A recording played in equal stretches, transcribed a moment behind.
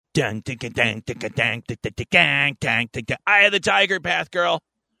Dang, dang, dang, dang, dang, dang, dang, dang, dang. Eye of the tiger, Path Girl.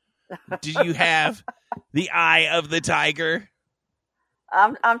 Do you have the eye of the tiger?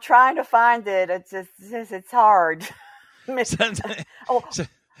 I'm trying to find it. It's hard.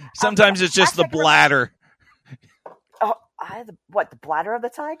 Sometimes it's just the bladder. Oh, the bladder of the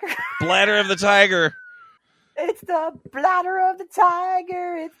tiger? Bladder of the tiger. It's the bladder of the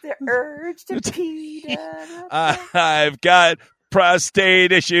tiger. It's the urge to pee. I've got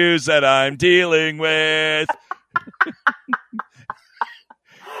prostate issues that I'm dealing with.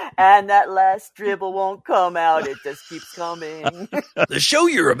 And that last dribble won't come out. It just keeps coming. The show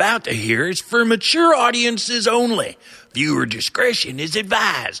you're about to hear is for mature audiences only. Viewer discretion is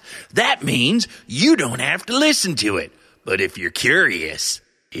advised. That means you don't have to listen to it. But if you're curious,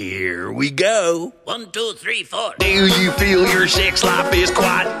 here we go. 1, 2, 3, 4. Do you feel your sex life is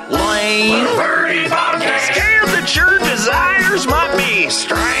quite lame? Perverted Podcast. Scared that your desires might be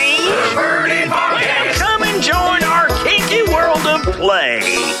strange? Perverted Podcast. Well, come and join our kinky world of play.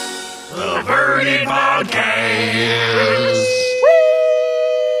 Perverted Podcast.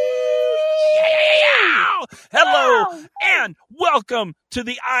 Hello and welcome to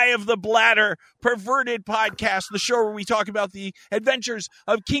the Eye of the Bladder Perverted Podcast, the show where we talk about the adventures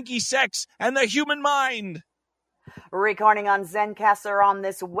of kinky sex and the human mind. Recording on Zencaster on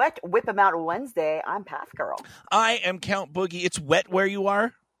this wet Whip 'em Out Wednesday, I'm Path Girl. I am Count Boogie. It's wet where you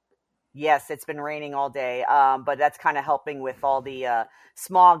are? Yes, it's been raining all day, but that's kind of helping with all the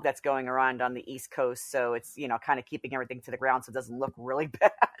smog that's going around on the East Coast. So it's, kind of keeping everything to the ground so it doesn't look really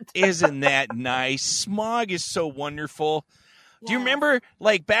bad. Isn't that nice? Smog is so wonderful. Yeah. Do you remember,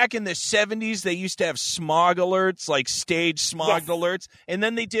 back in the 70s, they used to have smog alerts, stage smog alerts, and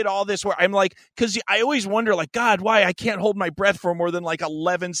then they did all this where I'm because I always wonder, God, why I can't hold my breath for more than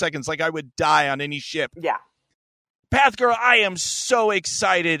 11 seconds, I would die on any ship. Yeah. Path Girl, I am so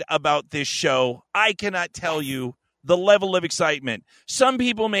excited about this show. I cannot tell you the level of excitement. Some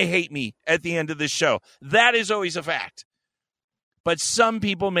people may hate me at the end of this show. That is always a fact. But some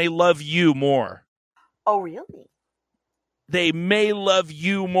people may love you more. Oh, really? They may love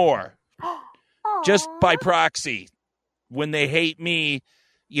you more. Just by proxy. When they hate me,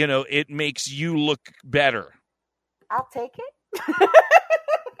 it makes you look better. I'll take it.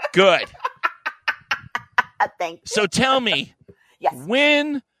 Good. Thank you. So tell me, yes,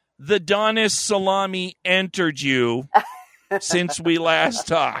 when the Donis salami entered you since we last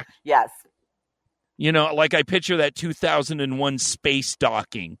talked. Yes. I picture that 2001 space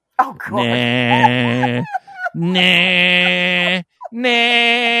docking. Oh, God. Nah,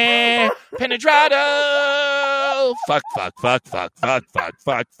 penetrato. Fuck.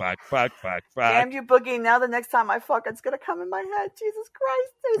 Damn you, Boogie. Now the next time I fuck, it's going to come in my head. Jesus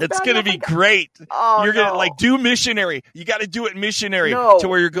Christ. It's going to be great. Oh, you're going to do missionary. You got to do it missionary to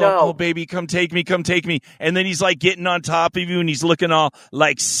where you're going, oh, baby, come take me. And then he's getting on top of you and he's looking all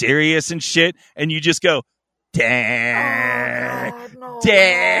serious and shit. And you just go, dad,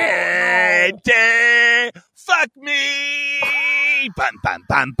 fuck me. Bam, bam,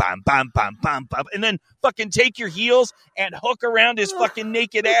 bam, bam, bam, bam, bam, bam. And then fucking take your heels and hook around his fucking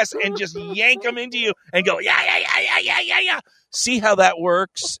naked ass and just yank him into you and go, yeah. See how that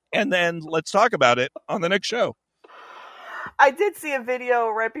works? And then let's talk about it on the next show. I did see a video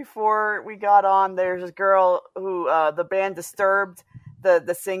right before we got on. There's this girl who, the band Disturbed,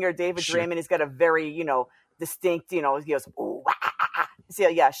 the singer David Draymond, he's got a very, distinct, he goes, ooh, ah, ah, ah. So,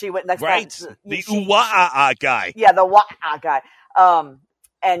 yeah, she went next right. time. The ooh-wah-ah-ah guy. Yeah, the wah-ah guy.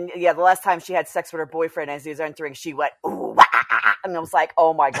 And yeah, the last time she had sex with her boyfriend as he was entering, she went, ooh, wah-ah-ah. And I was like,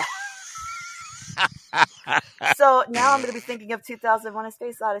 oh my God. So now I'm going to be thinking of 2001: A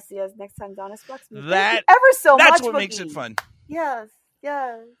Space Odyssey as next time Donis fucks me. Thank you ever so much. That's what Boogie. Makes it fun. Yes.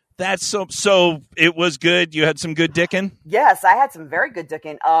 That's so it was good. You had some good dicking? Yes, I had some very good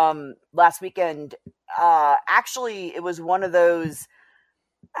dicking. Last weekend, actually, it was one of those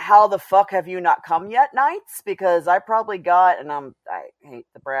how the fuck have you not come yet nights, because I probably got, and I hate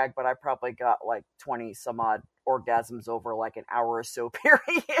to brag, but I probably got 20 some odd orgasms over an hour or so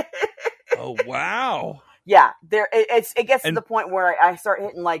period. Oh wow. Yeah, it gets to the point where I start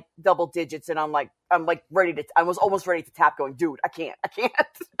hitting double digits, and I'm ready to. I was almost ready to tap, going, dude, I can't.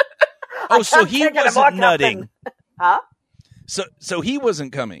 Oh, so he wasn't nutting, huh? So he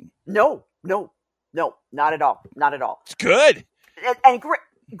wasn't coming. No, not at all. It's good. And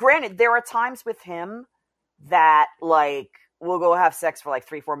granted, there are times with him that we'll go have sex for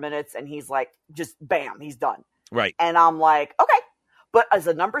 3-4 minutes, and he's just bam, he's done. Right. And I'm like, okay. But as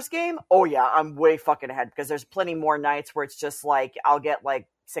a numbers game, oh yeah, I'm way fucking ahead, because there's plenty more nights where it's just I'll get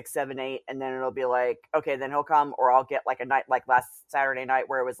 6, 7, 8, and then it'll be like, okay, then he'll come, or I'll get like a night like last Saturday night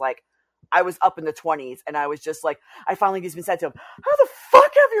where it was like I was up in the 20s and I was just like, I finally just been said to him, how the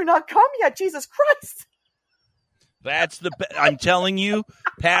fuck have you not come yet? Jesus Christ. That's I'm telling you,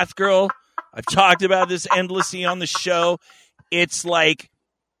 Path Girl, I've talked about this endlessly on the show. It's like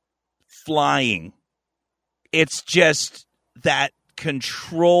flying. It's just that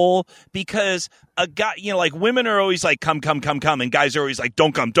control, because a guy, you know, like women are always like, come, and guys are always like,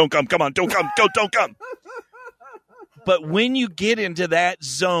 don't come, come on, don't come. But when you get into that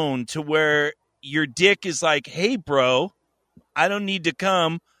zone to where your dick is like, hey, bro, I don't need to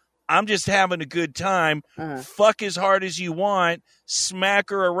come. I'm just having a good time. Fuck as hard as you want. Smack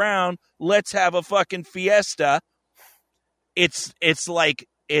her around. Let's have a fucking fiesta. It's like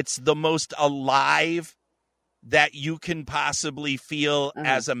it's the most alive that you can possibly feel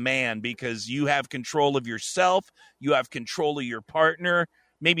as a man, because you have control of yourself. You have control of your partner.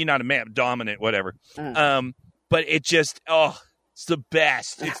 Maybe not a man, dominant, whatever. But it just, it's the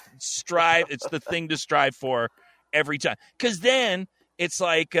best. It's the thing to strive for every time. Because then it's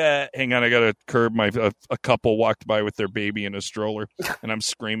like, hang on, I got to curb a couple walked by with their baby in a stroller, and I'm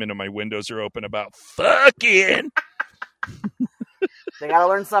screaming and my windows are open about fucking. They got to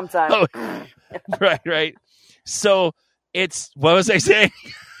learn sometime. Right. So what was I saying?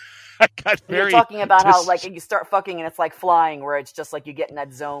 I got very. You're talking about how like you start fucking and it's like flying, where it's just like you get in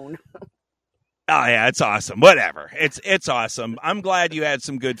that zone. Oh yeah, it's awesome. Whatever, it's awesome. I'm glad you had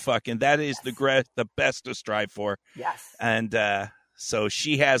some good fucking. That is the best to strive for. Yes. And so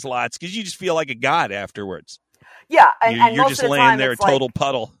she has lots, because you just feel like a god afterwards. Yeah, and you're most just of the laying time there, it's total like,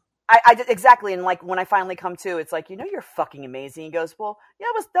 puddle. I did exactly, and like when I finally come to, it's like, you're fucking amazing. He goes, well, yeah,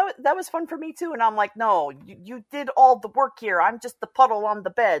 that was fun for me too, and I'm like, no, you did all the work here. I'm just the puddle on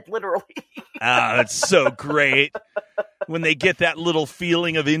the bed, literally. It's so great when they get that little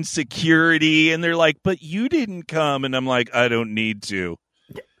feeling of insecurity, and they're like, but you didn't come, and I'm like, I don't need to.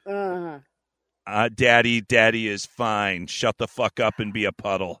 Daddy is fine. Shut the fuck up and be a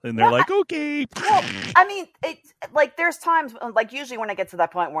puddle. And they're like, okay. Well, I mean, it's like there's times, like usually when I get to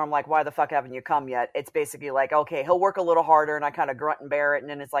that point where I'm like, why the fuck haven't you come yet? It's basically like, okay, he'll work a little harder, and I kind of grunt and bear it, and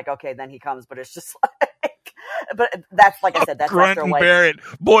then it's like, okay, then he comes, but it's just like, but that's like I said, that's grunt after and like, bear it.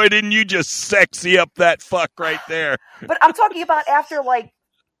 Boy, didn't you just sexy up that fuck right there? But I'm talking about after like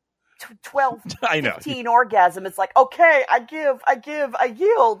 12, 15 orgasm. It's like, okay, I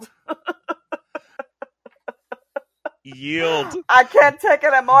yield. Yield. I can't take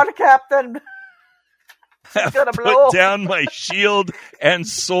it. I'm on, Captain. She's gonna blow. Put down my shield and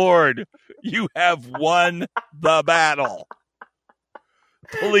sword. You have won the battle.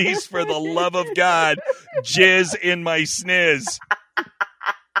 Please, for the love of God, jizz in my sniz.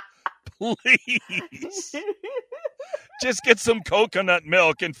 Please. Just get some coconut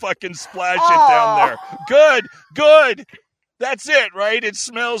milk and fucking splash it down there. Good. That's it, right? It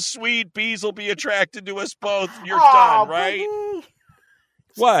smells sweet. Bees will be attracted to us both. You're done, right? Boogie.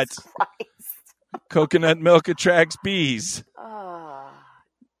 What? Christ. Coconut milk attracts bees.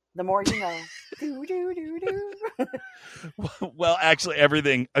 The more you know. Do. Well, actually,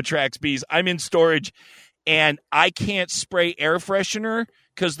 everything attracts bees. I'm in storage, and I can't spray air freshener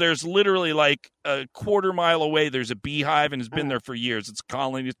because there's literally like a quarter mile away, there's a beehive, and it's been there for years. It's a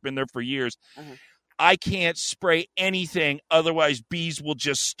colony. It's been there for years. I can't spray anything, otherwise bees will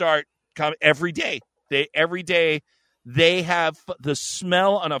just start coming every day. Every day they have the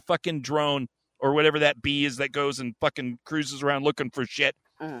smell on a fucking drone or whatever that bee is that goes and fucking cruises around looking for shit.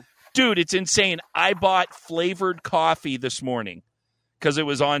 Dude, it's insane. I bought flavored coffee this morning because it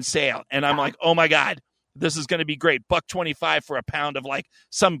was on sale, and I'm like, oh my God, this is going to be great. $1.25 for a pound of like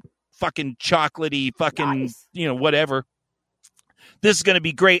some fucking chocolatey fucking, whatever. This is going to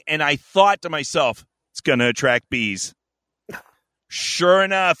be great. And I thought to myself, it's going to attract bees. Sure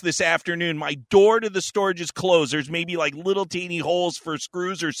enough, this afternoon, my door to the storage is closed. There's maybe like little teeny holes for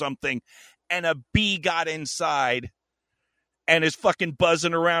screws or something. And a bee got inside and is fucking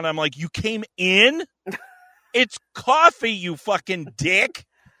buzzing around. I'm like, you came in? It's coffee, you fucking dick.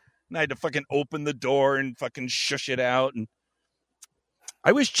 And I had to fucking open the door and fucking shush it out. And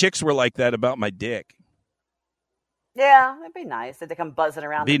I wish chicks were like that about my dick. Yeah, it'd be nice if they come buzzing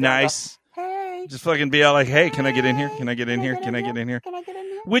around. Be nice. Hey. Just fucking be all like, hey, can I get in here? Can I get in here? Can I get in here? Can I get in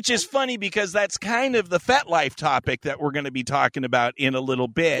here? Which is funny because that's kind of the FetLife topic that we're going to be talking about in a little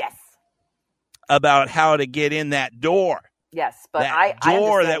bit. Yes. About how to get in that door. Yes, but that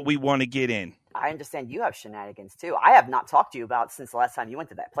door that we want to get in. I understand you have shenanigans too. I have not talked to you about since the last time you went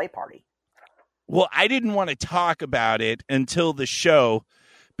to that play party. Well, I didn't want to talk about it until the show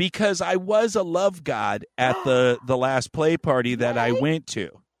because I was a love god at the last play party that I went to.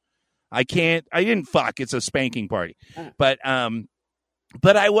 I didn't fuck. It's a spanking party. But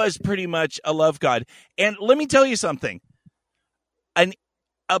I was pretty much a love god. And let me tell you something.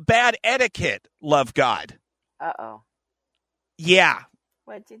 A bad etiquette love god. Uh-oh. Yeah.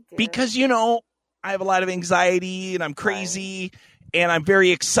 What'd you do? Because, I have a lot of anxiety and I'm crazy and I'm very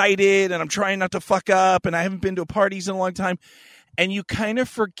excited and I'm trying not to fuck up and I haven't been to parties in a long time. And you kind of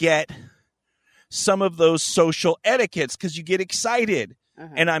forget some of those social etiquettes because you get excited.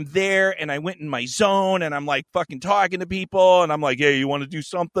 And I'm there and I went in my zone and I'm like fucking talking to people and I'm like, hey, you want to do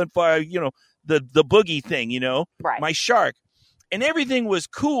something for, the boogie thing, my shark. And everything was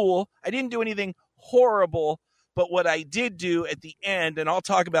cool. I didn't do anything horrible. But what I did do at the end, and I'll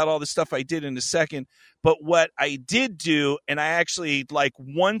talk about all the stuff I did in a second, but what I did do, and I actually,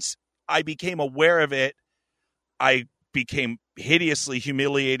 once I became aware of it, I became hideously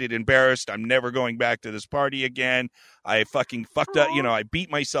humiliated, embarrassed. I'm never going back to this party again. I fucking fucked up. I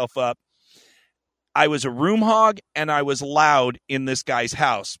beat myself up. I was a room hog, and I was loud in this guy's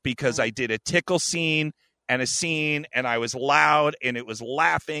house because I did a tickle scene and a scene, and I was loud, and it was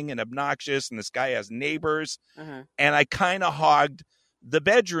laughing and obnoxious, and this guy has neighbors, and I kind of hogged the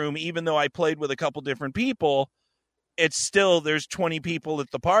bedroom, even though I played with a couple different people. It's still, there's 20 people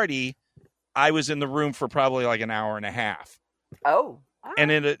at the party. I was in the room for probably like an hour and a half. Oh.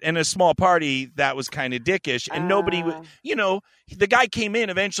 And in a small party, that was kind of dickish, and nobody, the guy came in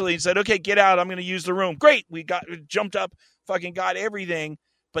eventually and said, okay, get out, I'm going to use the room. Great, we jumped up, fucking got everything.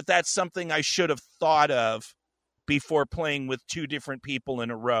 But that's something I should have thought of before playing with two different people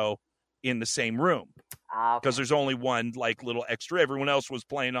in a row in the same room. Because there's only one little extra. Everyone else was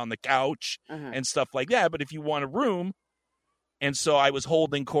playing on the couch and stuff like that. But if you want a room, and so I was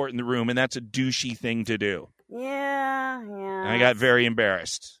holding court in the room, and that's a douchey thing to do. Yeah. And I got very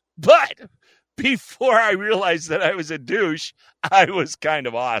embarrassed. But before I realized that I was a douche, I was kind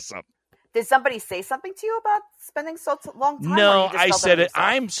of awesome. Did somebody say something to you about spending so long time? No, I said it.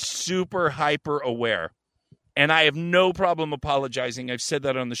 I'm super hyper aware, and I have no problem apologizing. I've said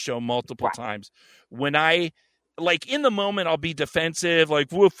that on the show multiple times. When I, in the moment, I'll be defensive,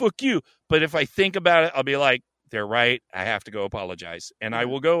 well, fuck you. But if I think about it, I'll be like, they're right. I have to go apologize. And I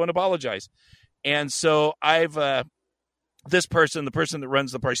will go and apologize. And so I've, the person that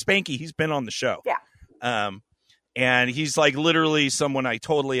runs the party, Spanky, he's been on the show. Yeah. And he's literally someone I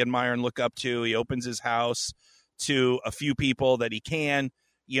totally admire and look up to. He opens his house to a few people that he can,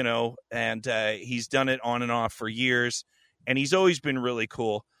 and he's done it on and off for years. And he's always been really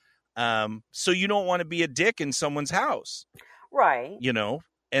cool. So you don't want to be a dick in someone's house. Right.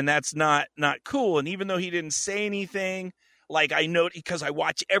 And that's not cool. And even though he didn't say anything, I know because I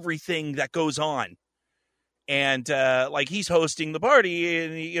watch everything that goes on. And, he's hosting the party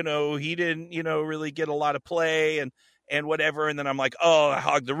and, he didn't, really get a lot of play and whatever. And then I'm like, oh, I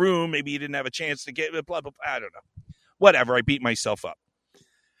hogged the room. Maybe he didn't have a chance to get blah, blah, blah. I don't know. Whatever. I beat myself up.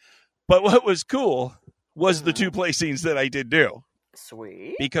 But what was cool was the two play scenes that I did do.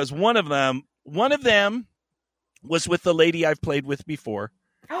 Sweet. Because one of them was with the lady I've played with before.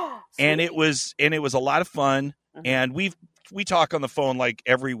 And it was a lot of fun. And we talk on the phone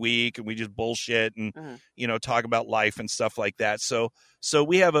every week and we just bullshit and, talk about life and stuff like that. So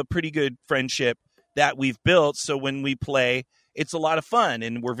we have a pretty good friendship that we've built. So when we play, it's a lot of fun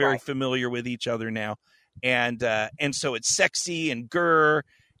and we're very familiar with each other now. And so it's sexy and grr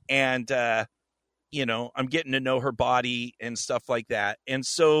and, I'm getting to know her body and stuff like that. And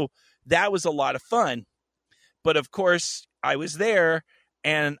so that was a lot of fun. But of course I was there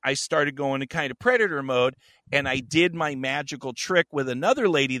and I started going to kind of predator mode. And I did my magical trick with another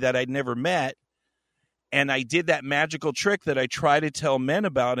lady that I'd never met. And I did that magical trick that I try to tell men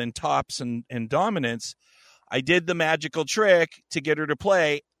about in tops and dominance. I did the magical trick to get her to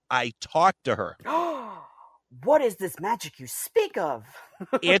play. I talked to her. What is this magic you speak of?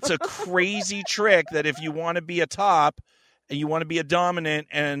 It's a crazy trick that if you want to be a top and you want to be a dominant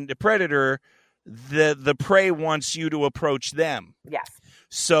and a predator, the prey wants you to approach them. Yes.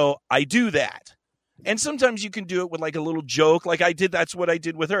 So I do that. And sometimes you can do it with a little joke. That's what I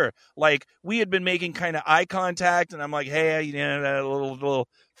did with her. We had been making kind of eye contact and I'm like, hey, little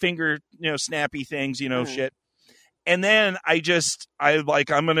finger, snappy things, shit. And then I'm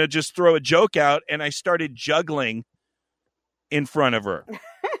going to just throw a joke out. And I started juggling in front of her,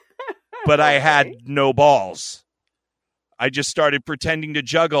 but I had no balls. I just started pretending to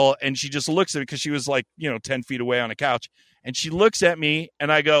juggle and she just looks at me because she was 10 feet away on a couch. And she looks at me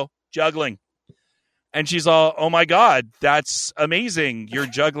and I go, juggling. And she's all, oh my God, that's amazing. You're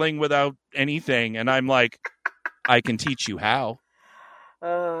juggling without anything. And I'm like, I can teach you how.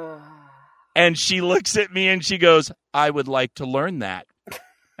 And she looks at me and she goes, I would like to learn that.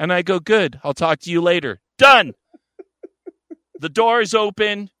 And I go, good. I'll talk to you later. Done. The door is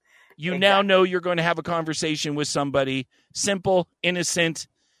open. You now know you're going to have a conversation with somebody. Simple, innocent.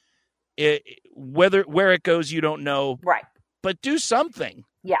 Where it goes, you don't know. Right. But do something.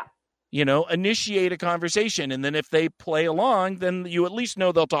 Yeah. Initiate a conversation. And then if they play along, then you at least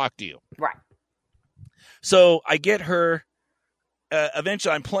know they'll talk to you. Right. So I get her.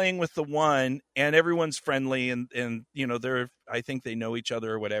 Eventually, I'm playing with the one, and everyone's friendly, and I think they know each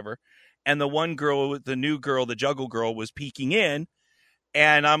other or whatever. And the one girl, the new girl, the juggle girl, was peeking in,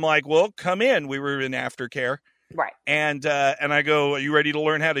 and I'm like, "Well, come in." We were in aftercare, right? And I go, "Are you ready to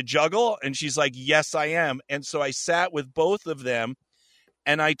learn how to juggle?" And she's like, "Yes, I am." And so I sat with both of them,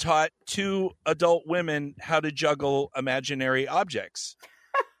 and I taught 2 adult women how to juggle imaginary objects,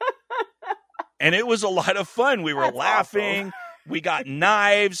 and it was a lot of fun. We were laughing. Awesome. We got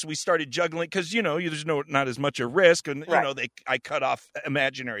knives. We started juggling because, there's not as much a risk. And, I cut off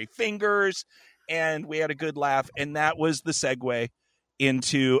imaginary fingers and we had a good laugh. And that was the segue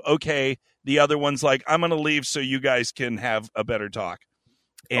into, okay, the other one's like, I'm going to leave so you guys can have a better talk.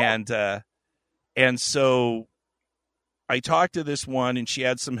 Oh. And so I talked to this one and she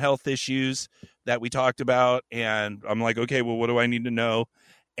had some health issues that we talked about. And I'm like, okay, well, what do I need to know?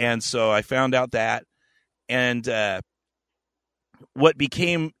 And so I found out that. And, what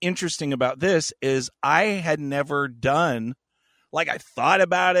became interesting about this is I had never done, I thought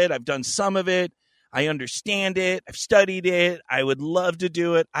about it. I've done some of it. I understand it. I've studied it. I would love to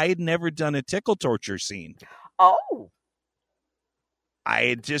do it. I had never done a tickle torture scene. Oh.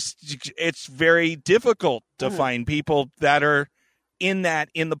 It's very difficult to find people that are in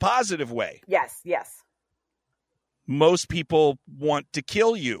the positive way. Yes, yes. Most people want to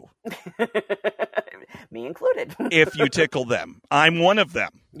kill you. Me included. If you tickle them. I'm one of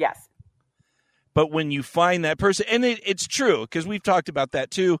them. Yes. But when you find that person, and it's true, because we've talked about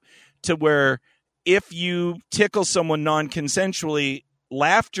that too, to where if you tickle someone non-consensually,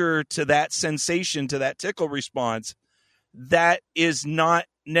 laughter to that sensation, to that tickle response, that is not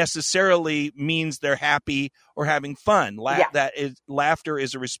necessarily means they're happy or having fun. Laughter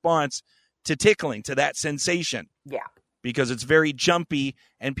is a response to tickling, to that sensation. Yeah. Because it's very jumpy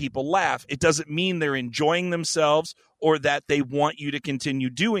and people laugh. It doesn't mean they're enjoying themselves or that they want you to continue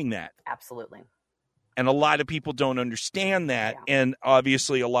doing that. Absolutely. And a lot of people don't understand that. Yeah. And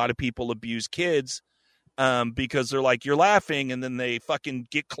obviously a lot of people abuse kids because they're like, you're laughing, and then they fucking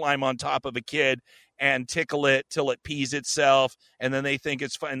climb on top of a kid and tickle it till it pees itself. And then they think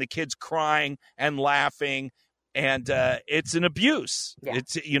it's fun. And the kid's crying and laughing. And it's an abuse. Yeah.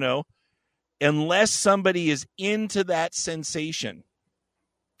 It's, unless somebody is into that sensation,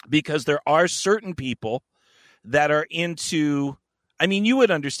 because there are certain people that are into, you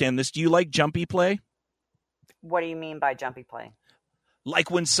would understand this. Do you like jumpy play? What do you mean by jumpy play? Like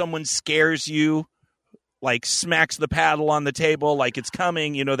when someone scares you, like smacks the paddle on the table, like it's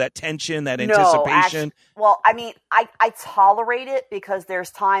coming, that tension, that anticipation. I tolerate it because there's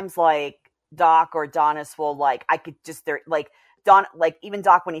times like Doc or Donis will even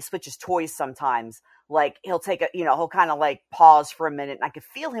Doc, when he switches toys sometimes, he'll take he'll kind of pause for a minute, and I could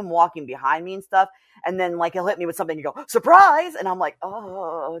feel him walking behind me and stuff. And then he'll hit me with something and you go, surprise. And I'm like,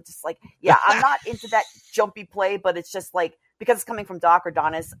 oh, just I'm not into that jumpy play, but it's just because it's coming from Doc or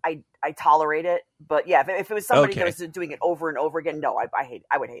Donis, I tolerate it. But yeah, if it was somebody that was doing it over and over again, no,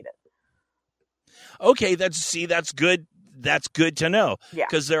 I would hate it. Okay. That's good. That's good to know. Yeah.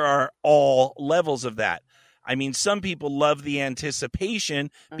 Because there are all levels of that. Some people love the anticipation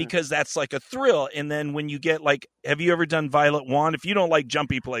because that's like a thrill. And then when you get have you ever done Violet Wand? If you don't like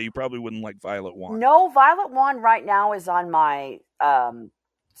jumpy play, you probably wouldn't like Violet Wand. No, Violet Wand right now is on my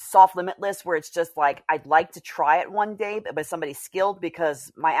soft limit list, where it's just I'd like to try it one day, but somebody skilled, because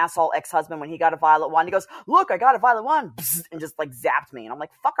my asshole ex-husband, when he got a Violet Wand, he goes, look, I got a Violet Wand, and just zapped me. And I'm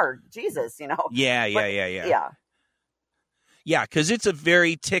like, fucker, Jesus, Yeah. Yeah, because it's a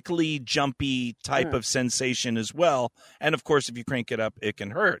very tickly, jumpy type of sensation as well. And, of course, if you crank it up, it can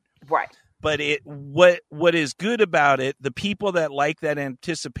hurt. Right. But what is good about it, the people that like that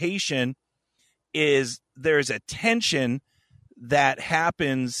anticipation, is there's a tension that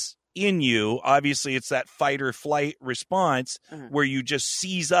happens in you. Obviously, it's that fight or flight response where you just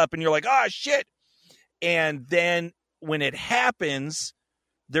seize up and you're like, oh, shit. And then when it happens,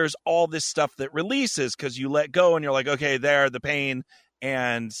 there's all this stuff that releases because you let go and you're like, okay, there, the pain.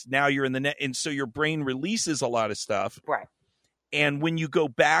 And now you're in the net. And so your brain releases a lot of stuff. Right. And when you go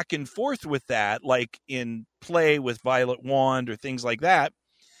back and forth with that, like in play with Violet Wand or things like that,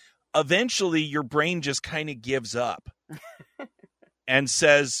 eventually your brain just kind of gives up and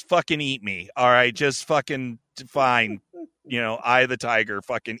says, fucking eat me. All right, just fucking fine. eye of the tiger,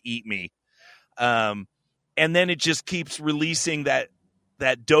 fucking eat me. And then it just keeps releasing that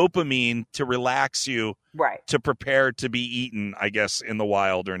dopamine to relax you, right, to prepare to be eaten, I guess, in the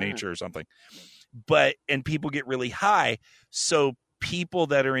wild or nature or something. And people get really high. So people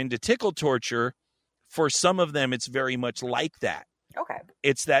that are into tickle torture, for some of them, it's very much like that. Okay.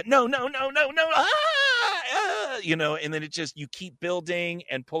 It's that, no, and then it just, you keep building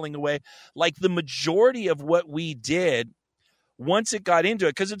and pulling away. Like the majority of what we did, once it got into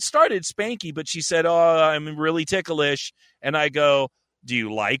it, because it started spanky, but she said, I'm really ticklish. And I go, do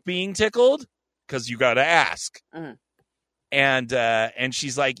you like being tickled? Because you got to ask. Mm-hmm. And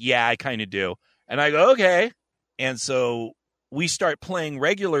she's like, yeah, I kind of do. And I go, okay. And so we start playing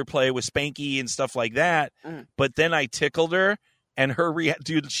regular play with Spanky and stuff like that. Mm-hmm. But then I tickled her, and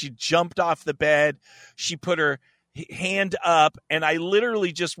dude, she jumped off the bed. She put her hand up, and I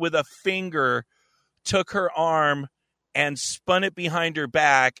literally just with a finger took her arm and spun it behind her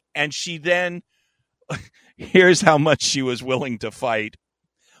back. And she then, here's how much she was willing to fight.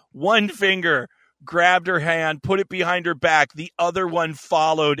 One finger grabbed her hand, put it behind her back. The other one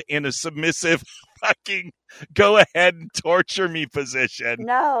followed in a submissive fucking go ahead and torture me position.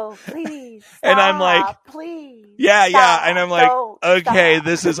 No, please. Stop, and I'm like, please. Yeah, stop, yeah. And I'm like, okay, stop.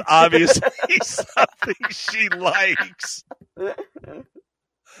 This is obviously something she likes.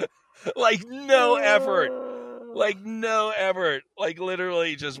 Like no effort. Like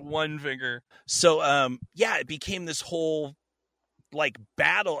literally just one finger. So, it became this whole like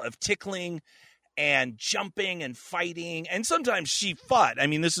battle of tickling and jumping and fighting. And sometimes she fought. I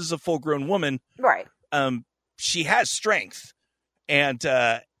mean, this is a full grown woman. Right. She has strength and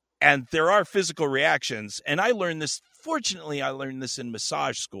there are physical reactions. And fortunately, I learned this in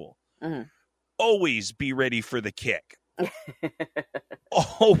massage school. Mm-hmm. Always be ready for the kick.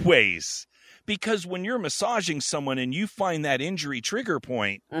 Always. Because when you're massaging someone and you find that injury trigger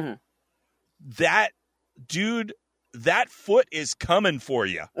point, mm-hmm. that foot is coming for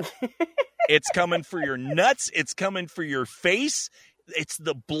you. It's coming for your nuts. It's coming for your face. It's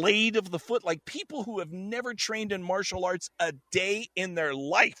the blade of the foot. Like people who have never trained in martial arts a day in their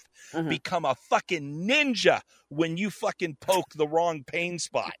life mm-hmm. become a fucking ninja when you fucking poke the wrong pain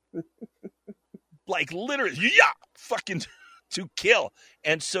spot. Like literally, fucking to kill.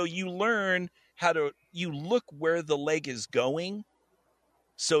 And so you learn you look where the leg is going.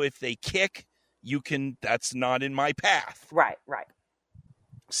 So if they kick, that's not in my path. Right.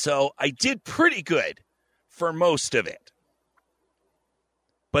 So I did pretty good for most of it.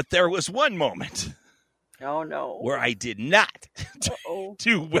 But there was one moment. Oh, no. Where I did not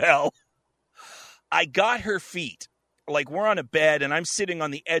do well. I got her feet. Like we're on a bed and I'm sitting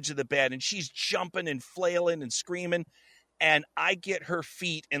on the edge of the bed and she's jumping and flailing and screaming. And I get her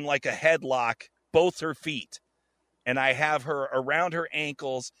feet in like a headlock, both her feet. And I have her around her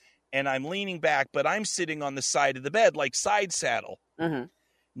ankles and I'm leaning back, but I'm sitting on the side of the bed, like side saddle. Mm-hmm.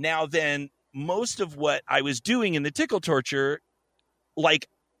 Now then, most of what I was doing in the tickle torture, like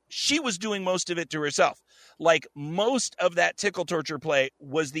she was doing most of it to herself. Like most of that tickle torture play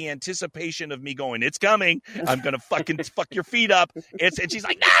was the anticipation of me going, it's coming. I'm going to fucking fuck your feet up. And she's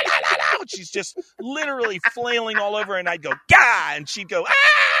like, no. She's just literally flailing all over. And I'd go, gah. And she'd go,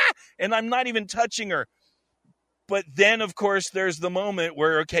 ah. And I'm not even touching her. But then, of course, there's the moment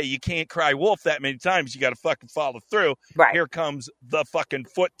where, okay, you can't cry wolf that many times. You got to fucking follow through. Right. Here comes the fucking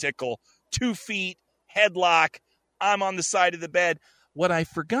foot tickle. 2 feet, headlock. I'm on the side of the bed. What I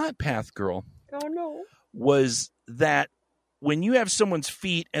forgot, Path Girl, was that when you have someone's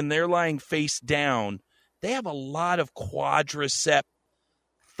feet and they're lying face down, they have a lot of quadricep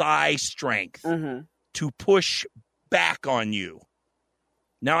thigh strength mm-hmm. to push back on you.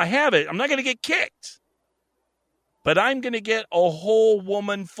 Now I have it. I'm not going to get kicked. But I'm going to get a whole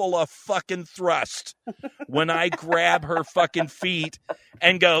woman full of fucking thrust when I grab her fucking feet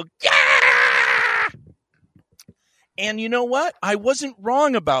and go, yeah! And you know what? I wasn't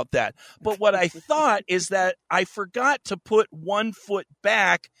wrong about that. But what I thought is that I forgot to put one foot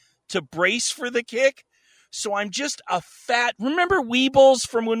back to brace for the kick. So I'm just a fat. Remember Weebles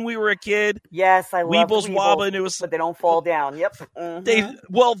from when we were a kid? Yes, I love Weebles wobbling. It was, but they don't fall down. Yep.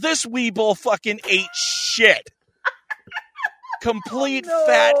 Mm-hmm. This Weeble fucking ate shit. Complete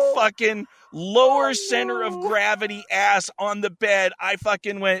fat fucking lower center of gravity ass on the bed. I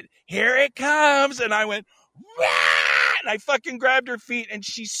fucking went, here it comes. And I went, rah! And I fucking grabbed her feet and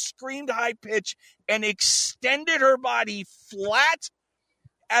she screamed high pitch and extended her body flat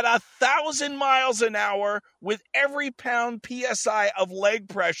at 1,000 miles an hour with every pound PSI of leg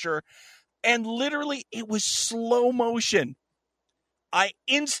pressure. And literally it was slow motion. I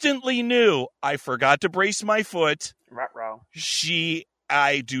instantly knew I forgot to brace my foot. Ruh-roh.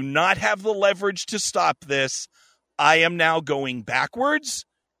 I do not have the leverage to stop this. I am now going backwards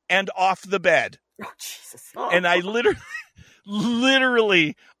and off the bed. Oh, Jesus. And I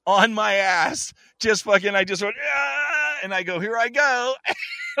literally on my ass, I just went, and I go, here I go.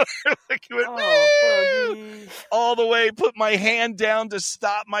 Boogie. All the way, put my hand down to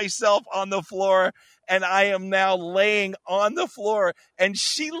stop myself on the floor. And I am now laying on the floor. And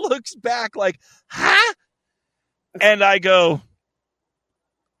she looks back like, huh? And I go,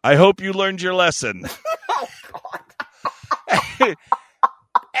 I hope you learned your lesson. Oh, God.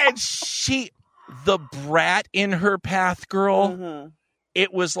 And the brat in her path, girl, Mm-hmm.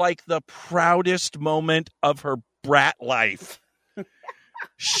 it was like the proudest moment of her brat life.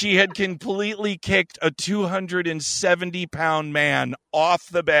 She had completely kicked a 270-pound man off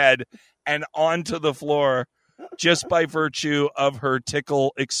the bed and onto the floor just by virtue of her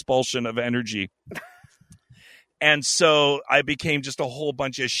tickle expulsion of energy. And so I became just a whole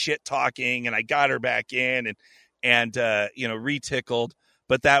bunch of shit talking, and I got her back in and retickled.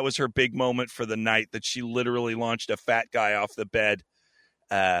 But that was her big moment for the night, that she literally launched a fat guy off the bed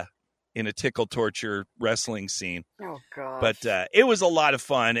in a tickle torture wrestling scene. Oh, God. But it was a lot of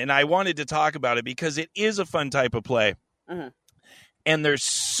fun, and I wanted to talk about it because it is a fun type of play. Mm-hmm. And there's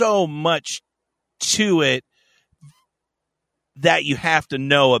so much to it that you have to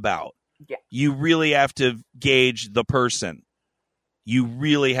know about. Yeah. You really have to gauge the person. You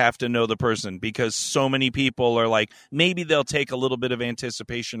really have to know the person, because so many people are like, maybe they'll take a little bit of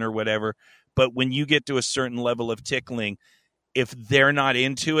anticipation or whatever, but when you get to a certain level of tickling, if they're not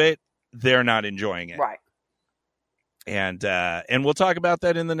into it, they're not enjoying it. Right. And we'll talk about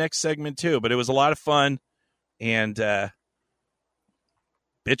that in the next segment too, but it was a lot of fun, and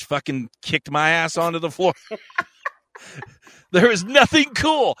bitch fucking kicked my ass onto the floor. There was nothing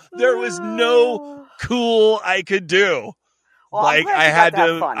cool. There was no cool I could do. Well, like, I'm glad I you had got to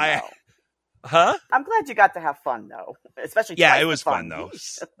to, have fun, though. Huh? I'm glad you got to have fun, though. Especially Yeah, twice it was the fun, though.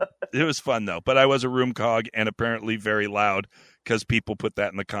 It was fun, though. But I was a room cog and apparently very loud, because people put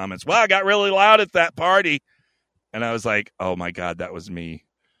that in the comments. Well, I got really loud at that party. And I was like, oh, my God, that was me.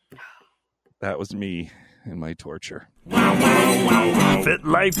 That was me and my torture. Fit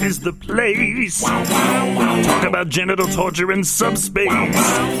Life is the place. Talk about genital torture in subspace.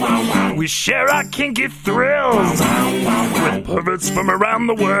 We share our kinky thrills with perverts from around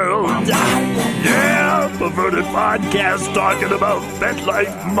the world. Yeah, perverted podcast talking about Fit Life,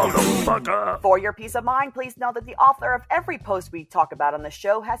 motherfucker. For your peace of mind, please know that the author of every post we talk about on the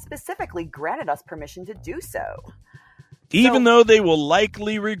show has specifically granted us permission to do so. Even though they will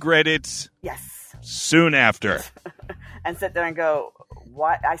likely regret it. Yes. Soon after. And sit there and go,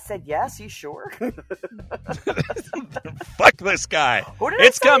 what? I said yes? You sure? Fuck this guy. Who did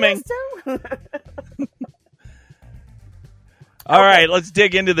It's I say coming. yes to? All right, let's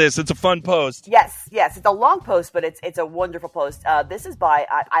dig into this. It's a fun post. Yes. It's a long post, but it's a wonderful post. This is by,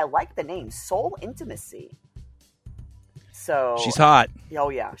 I like the name, Soul Intimacy. So She's hot. Oh,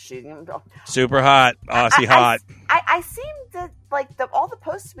 yeah. She's Super hot. Aussie hot. I seem to like all the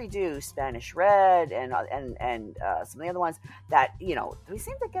posts we do, Spanish Red and some of the other ones, that, we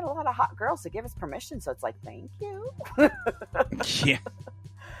seem to get a lot of hot girls to give us permission. So it's like, thank you. Yeah.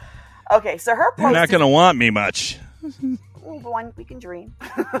 Okay, so her post. You're not going to want me much. One, we can dream.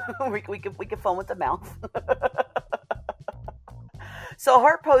 we can phone with the mouth. So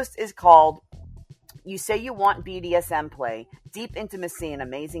her post is called, "You say you want BDSM play, deep intimacy, and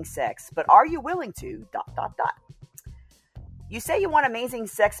amazing sex, but are you willing to ... You say you want amazing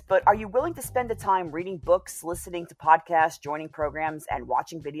sex, but are you willing to spend the time reading books, listening to podcasts, joining programs, and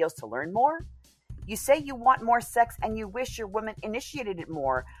watching videos to learn more? You say you want more sex and you wish your woman initiated it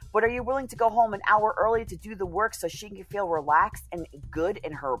more, but are you willing to go home an hour early to do the work so she can feel relaxed and good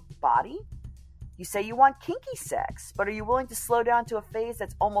in her body? You say you want kinky sex, but are you willing to slow down to a phase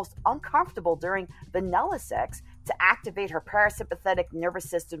that's almost uncomfortable during vanilla sex to activate her parasympathetic nervous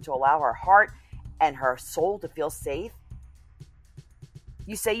system to allow her heart and her soul to feel safe?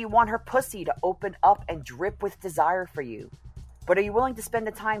 You say you want her pussy to open up and drip with desire for you, but are you willing to spend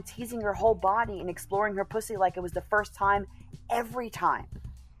the time teasing her whole body and exploring her pussy like it was the first time every time?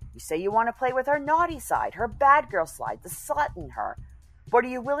 You say you want to play with her naughty side, her bad girl side, the slut in her, but are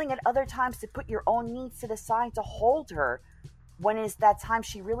you willing at other times to put your own needs to the side to hold her when it's that time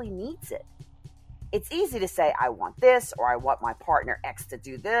she really needs it? It's easy to say, I want this, or I want my partner X to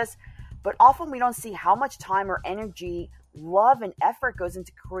do this, but often we don't see how much time or energy, love, and effort goes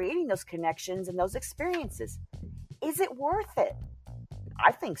into creating those connections and those experiences. Is it worth it?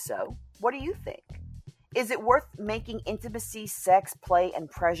 I think so. What do you think? Is it worth making intimacy, sex, play, and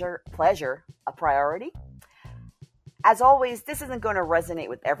pleasure a priority? as always, this isn't going to resonate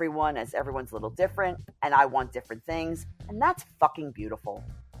with everyone, as everyone's a little different, and I want different things, and that's fucking beautiful.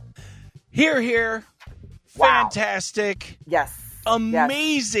 Here. Wow. Fantastic. Yes.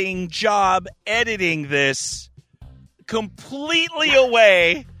 Amazing job editing this completely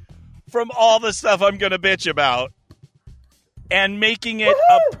away from all the stuff I'm going to bitch about and making it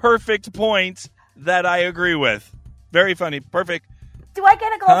a perfect point that I agree with. Very funny. Perfect. Do I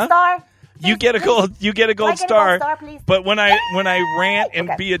get a gold star? You get a gold star. Please? But when I rant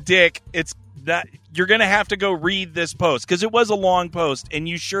and be a dick, it's that you're going to have to go read this post because it was a long post and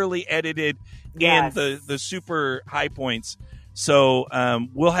you surely edited in the super high points. So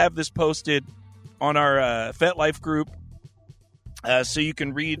we'll have this posted on our FetLife group so you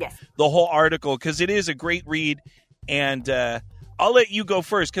can read the whole article because it is a great read. And I'll let you go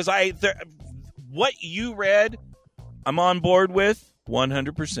first because what you read, I'm on board with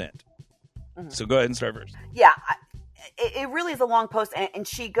 100%. Mm-hmm. So go ahead and start first. Yeah, it really is a long post, and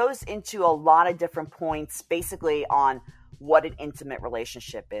she goes into a lot of different points basically on what an intimate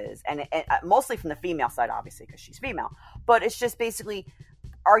relationship is, and mostly from the female side, obviously, because she's female. But it's just basically,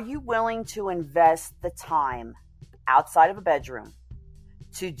 are you willing to invest the time outside of a bedroom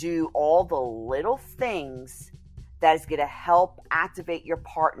to do all the little things that is going to help activate your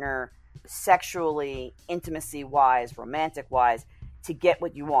partner sexually, intimacy-wise, romantic-wise, to get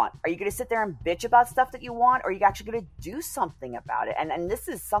what you want? Are you going to sit there and bitch about stuff that you want, or are you actually going to do something about it? And this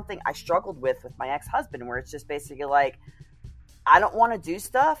is something I struggled with my ex-husband, where it's just basically like, I don't want to do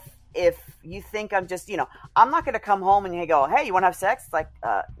stuff if you think I'm just, I'm not going to come home and you go, hey, you want to have sex? It's like,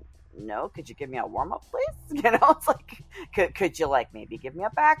 no, could you give me a warm-up, please? It's like, could you maybe give me a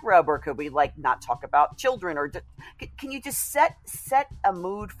back rub, or could we not talk about children, or can you just set a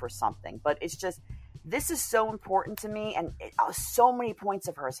mood for something? But it's just, this is so important to me, and so many points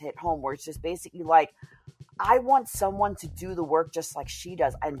of hers hit home where it's just basically I want someone to do the work just like she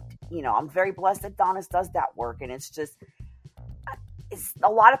does. And, I'm very blessed that Donis does that work, and it's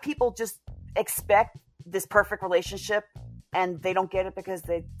a lot of people just expect this perfect relationship, and they don't get it because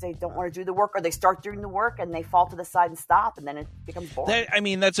they don't want to do the work, or they start doing the work and they fall to the side and stop, and then it becomes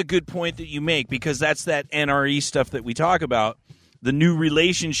boring. That's a good point that you make, because that's that NRE stuff that we talk about, the new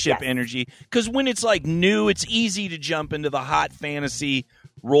relationship energy. Because when it's new, it's easy to jump into the hot fantasy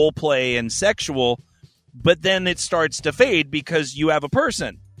role play and sexual, but then it starts to fade because you have a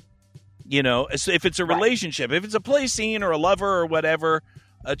person. So if it's a relationship, if it's a play scene or a lover or whatever,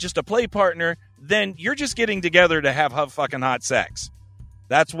 just a play partner, then you're just getting together to have fucking hot sex.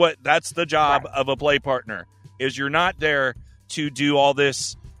 That's the job of a play partner, is you're not there to do all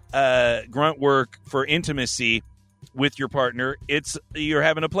this grunt work for intimacy with your partner. You're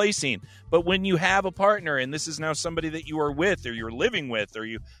having a play scene. But when you have a partner, and this is now somebody that you are with, or you're living with, or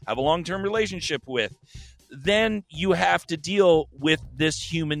you have a long-term relationship with, then you have to deal with this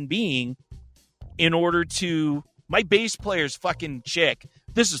human being in order to... My bass player's fucking chick,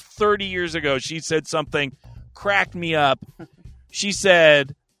 this is 30 years ago, she said something, cracked me up. She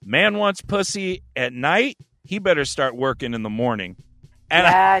said, man wants pussy at night, he better start working in the morning. And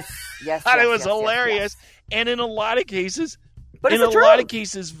I thought it was hilarious. Yes. And in a lot of cases,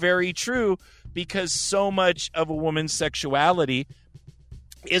 very true, because so much of a woman's sexuality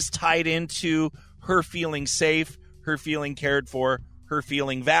is tied into her feeling safe, her feeling cared for, her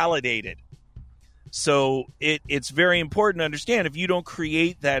feeling validated. So it's very important to understand, if you don't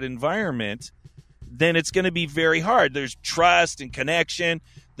create that environment, then it's going to be very hard. There's trust and connection,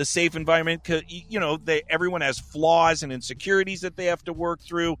 the safe environment. Everyone has flaws and insecurities that they have to work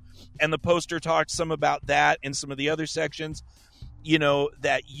through. And the poster talks some about that in some of the other sections,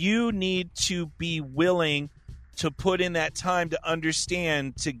 that you need to be willing to put in that time to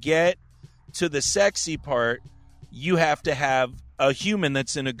understand, to get to the sexy part, you have to have a human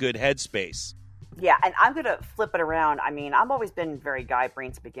that's in a good headspace. Yeah, and I'm going to flip it around. I've always been very guy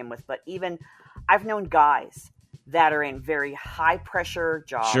brain to begin with, but even I've known guys that are in very high-pressure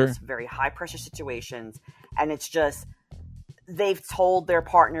jobs, very high-pressure situations, and it's just they've told their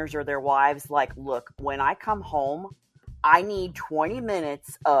partners or their wives, look, when I come home, I need 20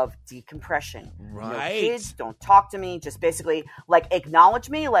 minutes of decompression. Right. No kids, don't talk to me, just basically, acknowledge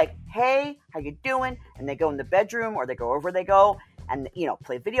me, hey, how you doing? And they go in the bedroom, or they go over, and,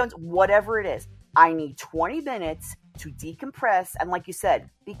 play videos, whatever it is. I need 20 minutes to decompress and, like you said,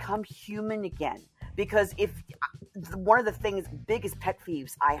 become human again. Because one of the biggest pet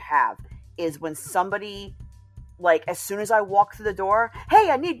peeves I have is when somebody, as soon as I walk through the door, hey,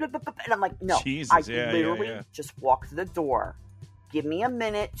 I need, and I'm like, no, Jesus, just walk through the door. Give me a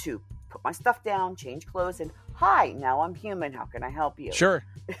minute to put my stuff down, change clothes, and hi, now I'm human. How can I help you? Sure.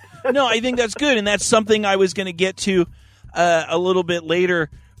 No, I think that's good. And that's something I was going to get to a little bit later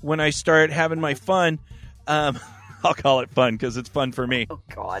when I start having my fun. I'll call it fun because it's fun for me. Oh,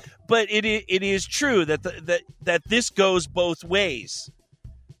 God. But it is true that that this goes both ways,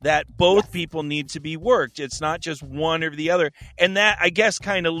 that both people need to be worked. It's not just one or the other. And that, I guess,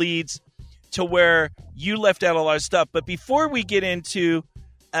 kind of leads to where you left out a lot of stuff. But before we get into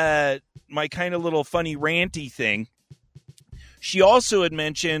my kind of little funny ranty thing, she also had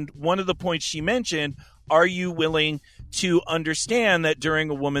mentioned, one of the points she mentioned, are you willing to understand that during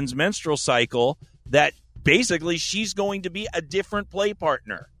a woman's menstrual cycle that basically she's going to be a different play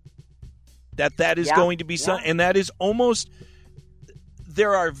partner? That is going to be some, and that is almost,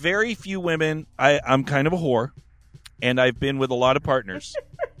 there are very few women. I'm kind of a whore, and I've been with a lot of partners.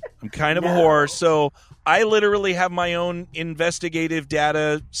 I'm kind of a whore, so I literally have my own investigative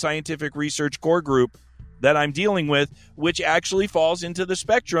data scientific research core group that I'm dealing with, which actually falls into the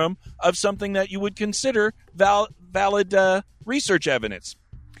spectrum of something that you would consider valid research evidence.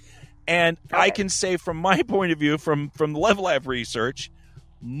 And I can say from my point of view, from the level of research,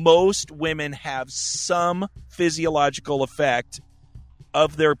 most women have some physiological effect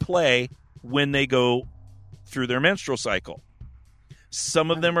of their play when they go through their menstrual cycle.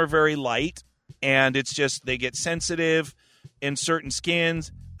 Some of them are very light, and it's just they get sensitive in certain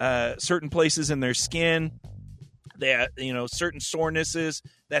skins, certain places in their skin. They have, certain sorenesses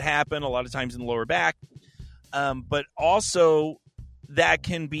that happen a lot of times in the lower back. But also that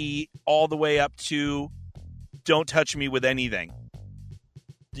can be all the way up to don't touch me with anything.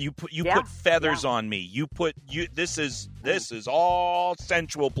 You put feathers on me. This is all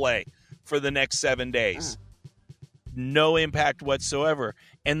sensual play for the next 7 days. No impact whatsoever.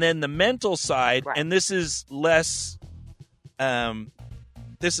 And then the mental side, and this is less common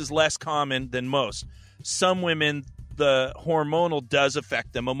than most. Some women, the hormonal does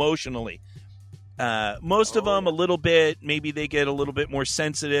affect them emotionally. Most of them a little bit. Maybe they get a little bit more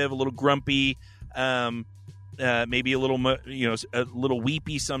sensitive, a little grumpy, maybe a little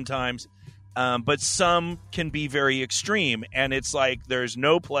weepy sometimes. But some can be very extreme, and it's like there's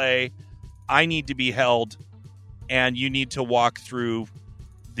no play. I need to be held, and you need to walk through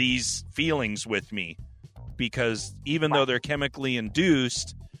these feelings with me, because even though they're chemically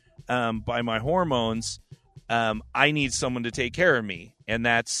induced by my hormones, I need someone to take care of me, and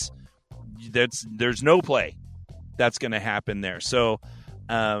there's no play that's going to happen there. So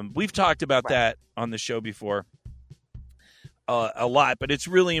we've talked about that on the show before a lot, but it's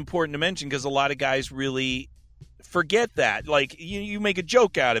really important to mention because a lot of guys really forget that. Like you make a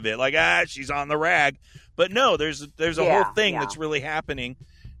joke out of it, like she's on the rag, but no, there's a whole thing that's really happening,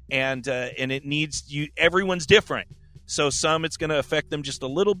 and it needs you. Everyone's different, so some it's going to affect them just a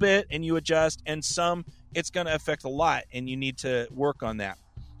little bit, and you adjust, and some it's going to affect a lot, and you need to work on that.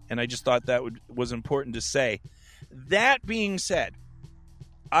 And I just thought that was important to say. That being said,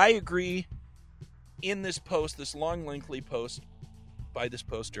 I agree in this post, this long, lengthy post by this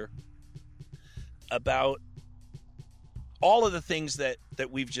poster, about all of the things that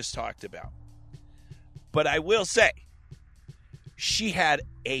we've just talked about. But I will say, she had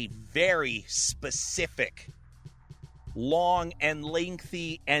a very specific, long and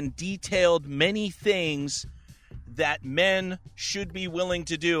lengthy and detailed many things that men should be willing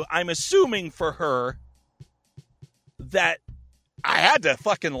to do. I'm assuming for her that I had to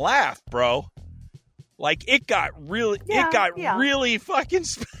fucking laugh, bro. Like it got really fucking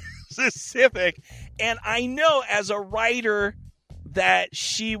specific. And I know as a writer that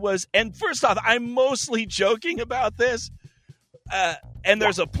she was, and first off, I'm mostly joking about this. And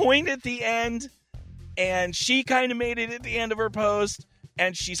there's a point at the end, and she kind of made it at the end of her post,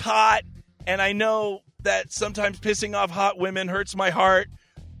 and she's hot. And I know that sometimes pissing off hot women hurts my heart,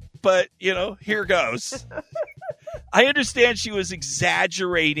 but, here goes. I understand she was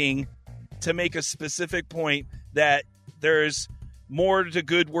exaggerating to make a specific point that there's more to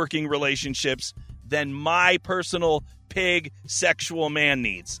good working relationships than my personal pig sexual man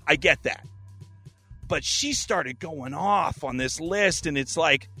needs. I get that. But she started going off on this list, and it's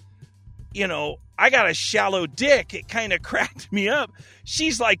like, I got a shallow dick. It kind of cracked me up.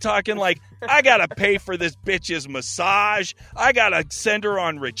 She's like talking like, I got to pay for this bitch's massage. I got to send her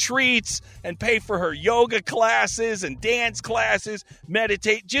on retreats and pay for her yoga classes and dance classes,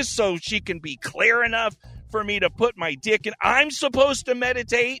 meditate, just so she can be clear enough for me to put my dick in. I'm supposed to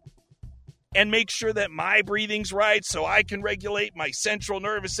meditate and make sure that my breathing's right so I can regulate my central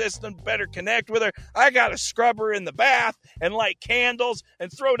nervous system, better connect with her. I got to scrub her in the bath and light candles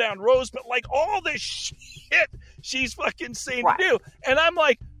and throw down rose, but like all this shit she's fucking saying to do. And I'm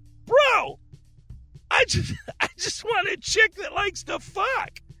like, bro, I I just want a chick that likes to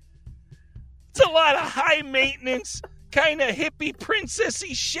fuck. It's a lot of high maintenance, kind of hippie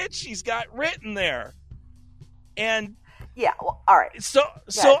princessy shit she's got written there. And yeah, well, all right. So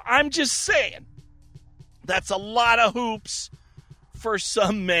I'm just saying, that's a lot of hoops for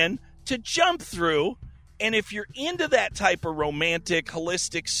some men to jump through. And if you're into that type of romantic,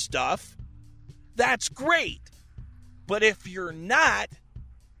 holistic stuff, that's great. But if you're not,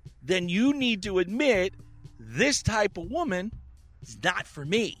 then you need to admit this type of woman is not for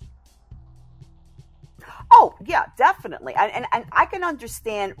me. Oh, yeah, definitely. And I can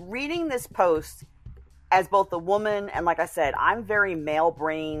understand reading this post as both a woman and, like I said, I'm very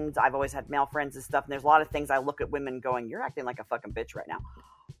male-brained. I've always had male friends and stuff, and there's a lot of things I look at women going, you're acting like a fucking bitch right now.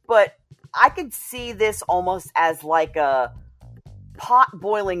 But I could see this almost as like a pot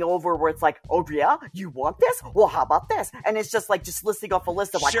boiling over where it's like, oh, yeah, you want this? Well, how about this? And it's just like just listing off a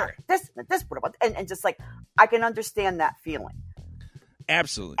list of like, sure. this, what about, and just like, I can understand that feeling.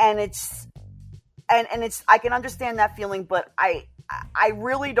 Absolutely. And it's, I can understand that feeling, but I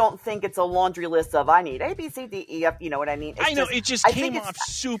really don't think it's a laundry list of I need A, B, C, D, E, F. You know what I mean? I know it just came off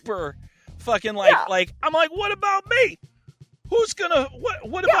super fucking like I'm like, what about me? Who's gonna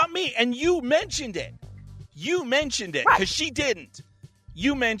what about me? And you mentioned it because she didn't.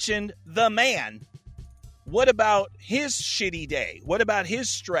 You mentioned the man. What about his shitty day? What about his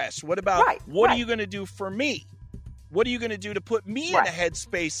stress? What about what are you going to do for me? What are you going to do to put me in a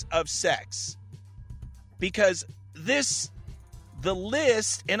headspace of sex? Because the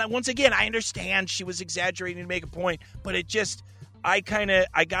list, and once again, I understand she was exaggerating to make a point, but it just, I got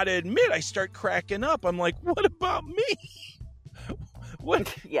to admit, I start cracking up. I'm like, what about me?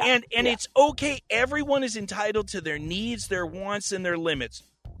 What? And it's okay. Everyone is entitled to their needs, their wants, and their limits.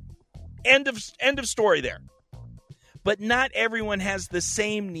 End of story there. But not everyone has the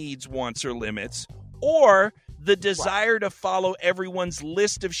same needs, wants, or limits, or the desire to follow everyone's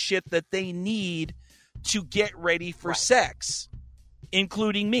list of shit that they need to get ready for sex,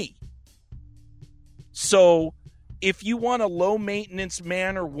 including me. So if you want a low-maintenance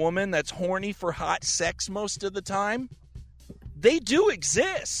man or woman that's horny for hot sex most of the time, they do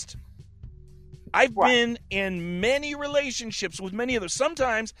exist. I've been in many relationships with many of them.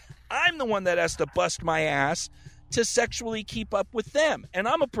 Sometimes I'm the one that has to bust my ass to sexually keep up with them. And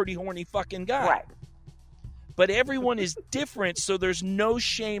I'm a pretty horny fucking guy. Right. But everyone is different, so there's no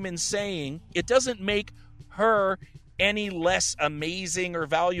shame in saying it doesn't make her any less amazing or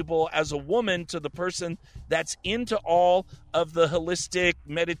valuable as a woman to the person that's into all of the holistic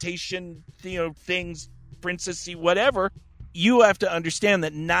meditation, things, princessy, whatever. You have to understand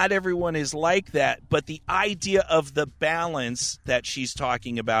that not everyone is like that, but the idea of the balance that she's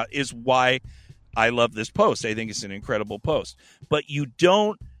talking about is why I love this post. I think it's an incredible post. But you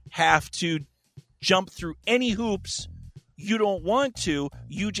don't have to jump through any hoops you don't want to.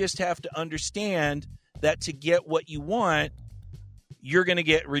 You just have to understand that to get what you want, you're going to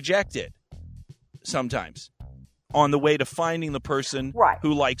get rejected sometimes on the way to finding the person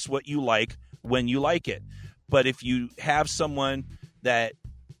who likes what you like when you like it. But if you have someone that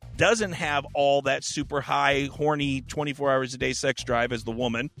doesn't have all that super high, horny, 24 hours a day sex drive as the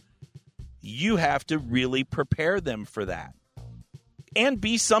woman, you have to really prepare them for that. And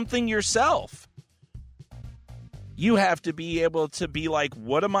be something yourself. You have to be able to be like,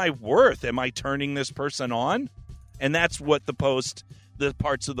 what am I worth? Am I turning this person on? And that's what the parts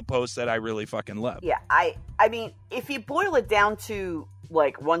of the post that I really fucking love. Yeah, I mean, if you boil it down to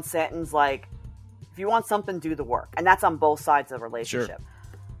like one sentence, like, if you want something, do the work. And that's on both sides of the relationship.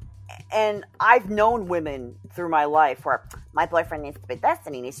 Sure. And I've known women through my life where my boyfriend needs to be this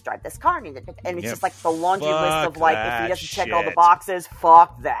and he needs to drive this car. And it's just like the laundry list of like, if he doesn't check all the boxes,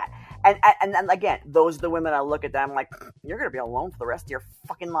 fuck that. And then again, those are the women I look at them like, you're going to be alone for the rest of your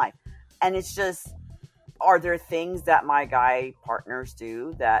fucking life. And it's just, are there things that my guy partners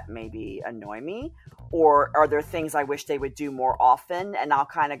do that maybe annoy me? Or are there things I wish they would do more often? And I'll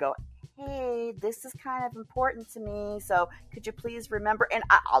kind of go, hey, this is kind of important to me, so could you please remember? And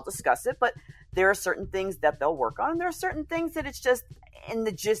I'll discuss it, but there are certain things that they'll work on, and there are certain things that it's just in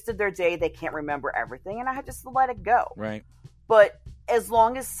the gist of their day, they can't remember everything, and I just let it go. Right. But as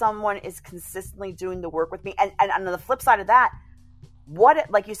long as someone is consistently doing the work with me, and on the flip side of that,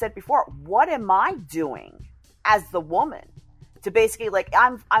 like you said before, what am I doing as the woman to basically, like,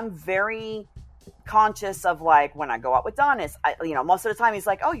 I'm very conscious of, like, when I go out with Donis, most of the time he's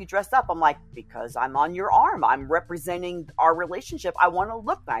like, oh, you dressed up. I'm like, because I'm on your arm. I'm representing our relationship. I want to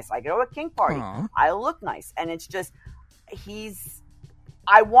look nice. I go to a kink party. Aww. I look nice. And it's just,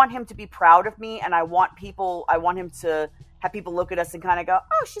 I want him to be proud of me, and I want him to have people look at us and kind of go,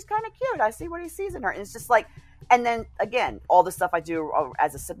 oh, she's kind of cute. I see what he sees in her. And it's just like, and then again, all the stuff I do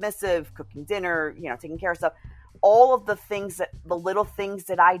as a submissive, cooking dinner, taking care of stuff, all of the little things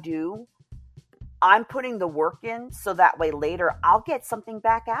that I do, I'm putting the work in so that way later I'll get something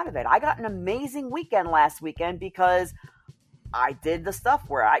back out of it. I got an amazing weekend last weekend because I did the stuff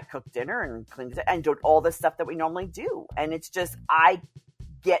where I cooked dinner and cleaned it and did all the stuff that we normally do. And it's just, I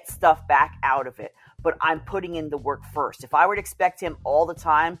get stuff back out of it, but I'm putting in the work first. If I were to expect him all the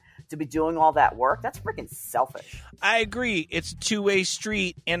time to be doing all that work, that's freaking selfish. I agree. It's a two-way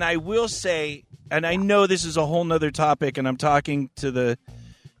street. And I will say, and I know this is a whole nother topic, and I'm talking to the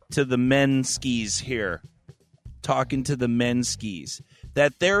men skis here,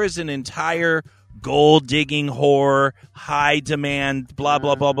 that there is an entire gold digging whore, high demand, blah,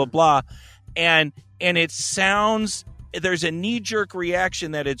 blah, blah, blah, blah. And it sounds, there's a knee-jerk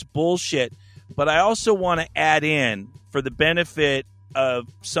reaction that it's bullshit, but I also want to add in, for the benefit of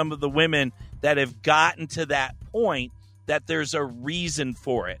some of the women that have gotten to that point, that there's a reason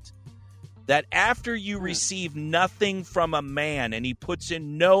for it. That after you receive nothing from a man and he puts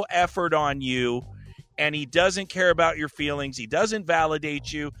in no effort on you and he doesn't care about your feelings, he doesn't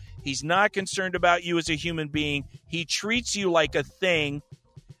validate you, he's not concerned about you as a human being, he treats you like a thing,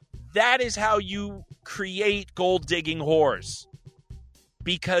 that is how you create gold-digging whores.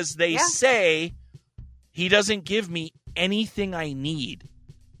 Because they say, he doesn't give me anything I need.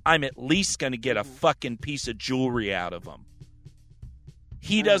 I'm at least going to get a fucking piece of jewelry out of him.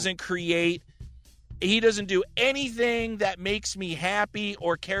 He doesn't do anything that makes me happy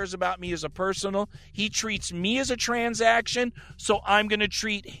or cares about me as a personal. He treats me as a transaction, so I'm going to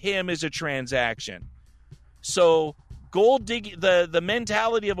treat him as a transaction. So gold digging, the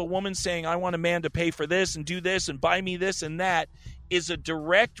mentality of a woman saying, I want a man to pay for this and do this and buy me this and that, is a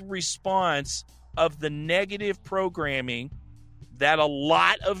direct response of the negative programming that a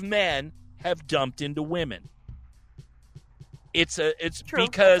lot of men have dumped into women. It's True.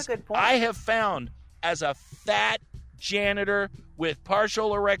 because That's a good point. I have found, as a fat janitor with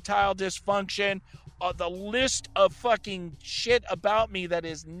partial erectile dysfunction, the list of fucking shit about me that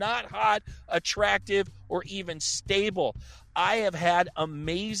is not hot, attractive, or even stable. I have had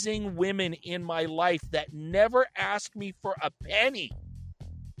amazing women in my life that never asked me for a penny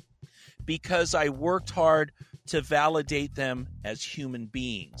because I worked hard to validate them as human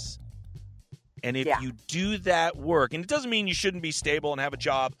beings. And if you do that work, and it doesn't mean you shouldn't be stable and have a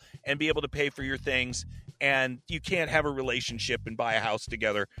job and be able to pay for your things, and you can't have a relationship and buy a house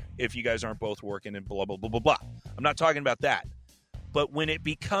together if you guys aren't both working and blah, blah, blah, blah, blah. I'm not talking about that. But when it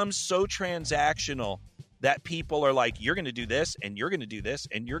becomes so transactional that people are like, you're going to do this, and you're going to do this,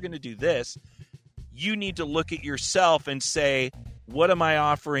 and you're going to do this, you need to look at yourself and say, what am I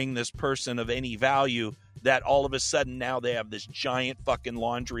offering this person of any value that all of a sudden now they have this giant fucking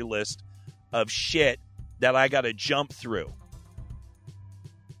laundry list of shit that I got to jump through.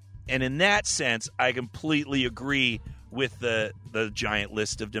 And in that sense, I completely agree with the giant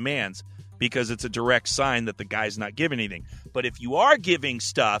list of demands, because it's a direct sign that the guy's not giving anything. But if you are giving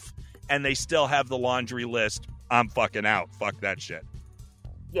stuff and they still have the laundry list, I'm fucking out. Fuck that shit.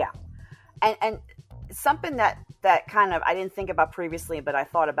 Yeah. And something that kind of I didn't think about previously, but I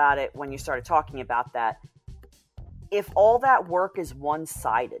thought about it when you started talking about that. If all that work is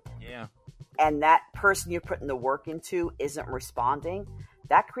one-sided, and that person you're putting the work into isn't responding,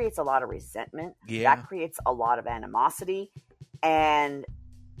 that creates a lot of resentment. Yeah. That creates a lot of animosity. And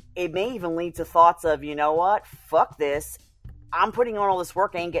it may even lead to thoughts of, you know what? Fuck this. I'm putting on all this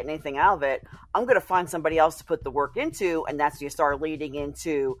work. I ain't getting anything out of it. I'm going to find somebody else to put the work into. And that's when you start leading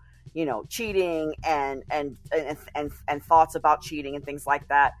into, cheating and thoughts about cheating and things like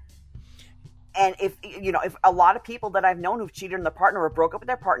that. And if a lot of people that I've known who've cheated on their partner or broke up with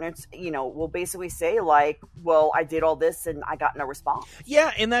their partners, will basically say like, well, I did all this and I got no response.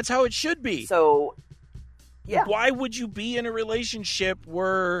 Yeah. And that's how it should be. So yeah. Why would you be in a relationship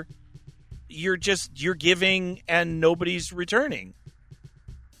where you're giving and nobody's returning?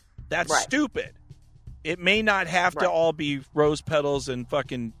 That's stupid. It may not have to all be rose petals and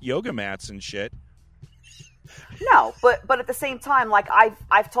fucking yoga mats and shit. No, but at the same time, like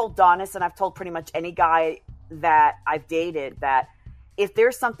I've told Donis and I've told pretty much any guy that I've dated that if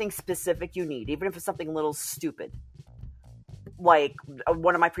there's something specific you need, even if it's something a little stupid, like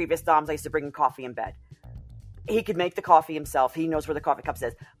one of my previous doms, I used to bring him coffee in bed. He could make the coffee himself. He knows where the coffee cup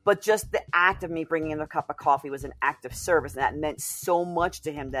is. But just the act of me bringing him a cup of coffee was an act of service, and that meant so much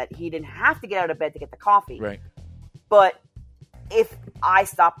to him that he didn't have to get out of bed to get the coffee. Right. But if I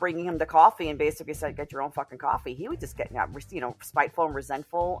stopped bringing him the coffee and basically said, get your own fucking coffee, he would just get, spiteful and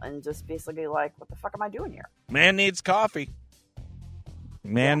resentful and just basically like, what the fuck am I doing here? Man needs coffee.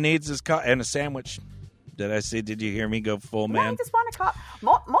 Man needs his coffee and a sandwich. Did you hear me go full man? I just want a coffee.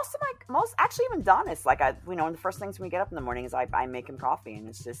 Actually, even Donis, like the first things when we get up in the morning is I make him coffee,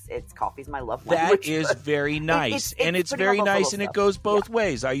 and coffee's my love language. That is very nice, it's very nice, and it goes both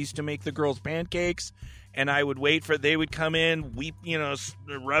ways. I used to make the girls pancakes, and I would wait for they would come in, weep,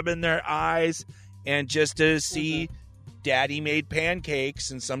 rubbing their eyes, and just to see Daddy made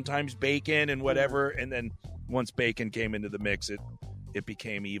pancakes, and sometimes bacon and whatever, and then once bacon came into the mix, it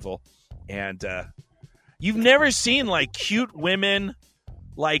became evil, and. You've never seen, like, cute women,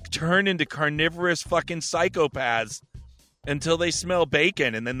 like, turn into carnivorous fucking psychopaths until they smell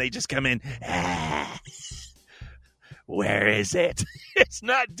bacon, and then they just come in, where is it? It's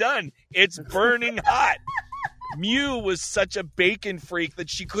not done. It's burning hot. Mew was such a bacon freak that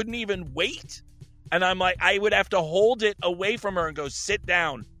she couldn't even wait. And I'm like, I would have to hold it away from her and go, sit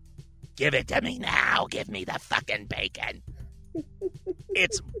down. Give it to me now. Give me the fucking bacon.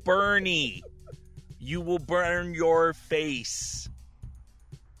 It's burny. You will burn your face.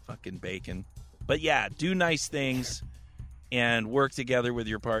 Fucking bacon. But yeah, do nice things and work together with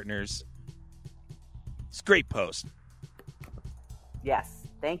your partners. It's a great post. Yes.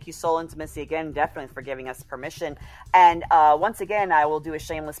 Thank you, Soul Intimacy, again, definitely for giving us permission. And once again, I will do a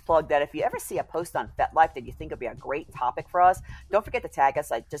shameless plug that if you ever see a post on FetLife that you think would be a great topic for us, don't forget to tag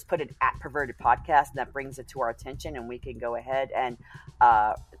us. I just put it at Perverted Podcast, and that brings it to our attention, and we can go ahead and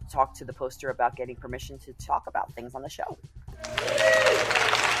talk to the poster about getting permission to talk about things on the show.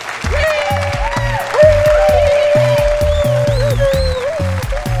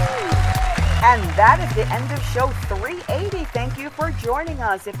 And that is the end of show 380. Thank you for joining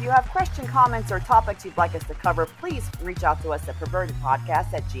us. If you have questions, comments, or topics you'd like us to cover, please reach out to us at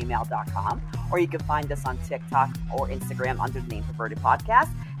pervertedpodcast@gmail.com, or you can find us on TikTok or Instagram under the name Perverted Podcast.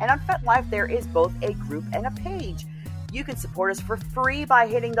 And on FetLife, there is both a group and a page. You can support us for free by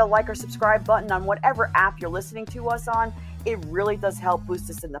hitting the like or subscribe button on whatever app you're listening to us on. It really does help boost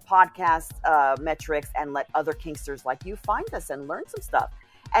us in the podcast metrics and let other kinksters like you find us and learn some stuff.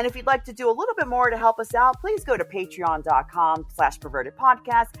 And if you'd like to do a little bit more to help us out, please go to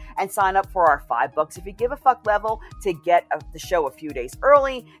patreon.com/pervertedpodcast and sign up for our $5 if you give a fuck level to get the show a few days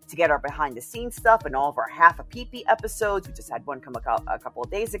early, to get our behind the scenes stuff and all of our half a pee-pee episodes. We just had one come a couple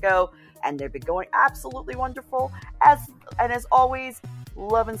of days ago, and they've been going absolutely wonderful. As always,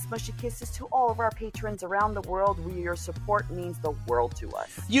 love and smushy kisses to all of our patrons around the world. Your support means the world to us.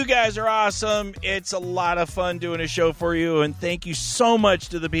 You guys are awesome. It's a lot of fun doing a show for you, and thank you so much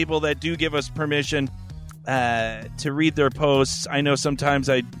to the people that do give us permission to read their posts. I know sometimes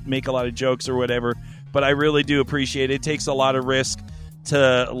I make a lot of jokes or whatever, but I really do appreciate it. It takes a lot of risk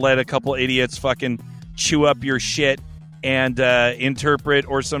to let a couple idiots fucking chew up your shit and interpret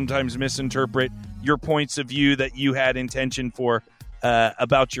or sometimes misinterpret your points of view that you had intention for.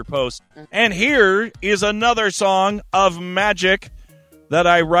 About your post. And here is another song of magic that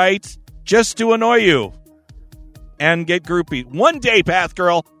I write just to annoy you and get groupie. One day, Path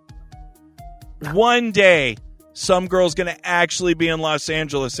Girl, one day, some girl's going to actually be in Los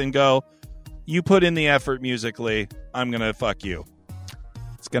Angeles and go, you put in the effort musically, I'm going to fuck you.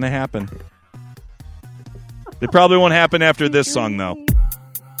 It's going to happen. It probably won't happen after this song, though.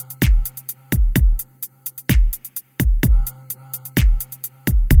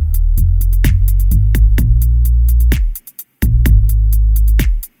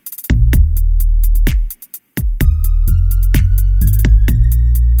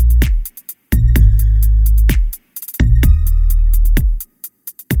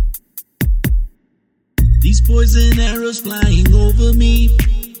 Poison arrows flying over me.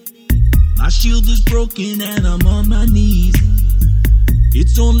 My shield is broken and I'm on my knees.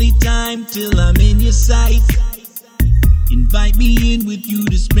 It's only time till I'm in your sight. Invite me in with you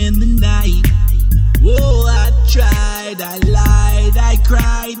to spend the night. Oh, I tried, I lied, I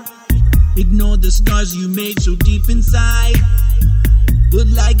cried. Ignored the scars you made so deep inside. But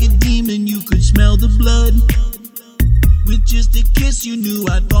like a demon you could smell the blood. With just a kiss you knew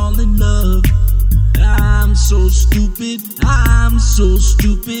I'd fall in love. I'm so stupid, I'm so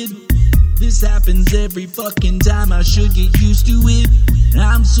stupid. This happens every fucking time, I should get used to it.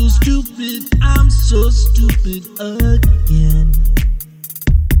 I'm so stupid again.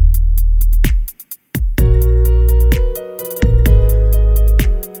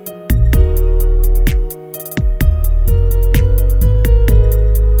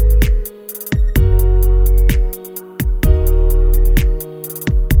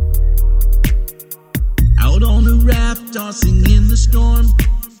 Tossing in storm.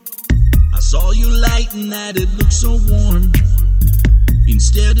 I saw you lighting that, it looked so warm.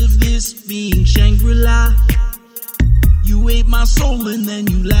 Instead of this being Shangri-La, you ate my soul and then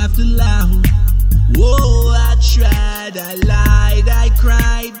you laughed aloud. Whoa, I tried, I lied, I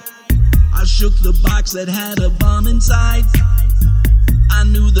cried. I shook the box that had a bomb inside. I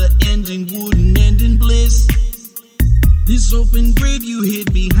knew the ending wouldn't end in bliss. This open grave you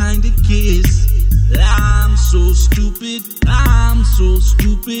hid behind a kiss. I'm so stupid, I'm so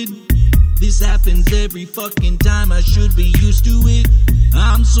stupid. This happens every fucking time, I should be used to it.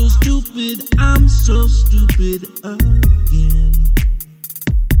 I'm so stupid again.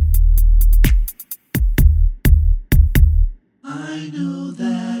 I know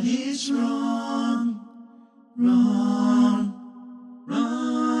that it's wrong, wrong,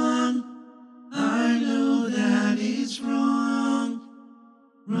 wrong. I know that it's wrong,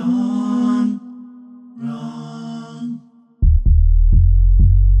 wrong, wrong.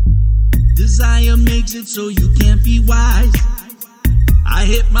 Desire makes it so you can't be wise. I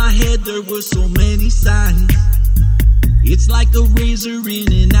hit my head, there were so many signs. It's like a razor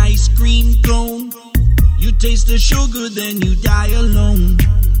in an ice cream cone. You taste the sugar, then you die alone.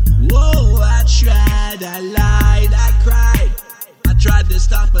 Whoa, I tried, I lied, I cried. I tried to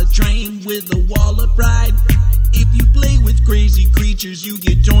stop a train with a wall of pride. If you play with crazy creatures, you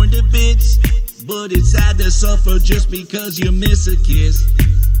get torn to bits. But it's sad to suffer just because you miss a kiss.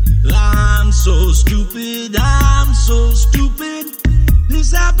 I'm so stupid, I'm so stupid.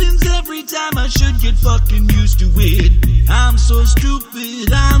 This happens every time, I should get fucking used to it. I'm so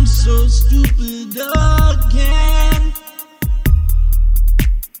stupid again.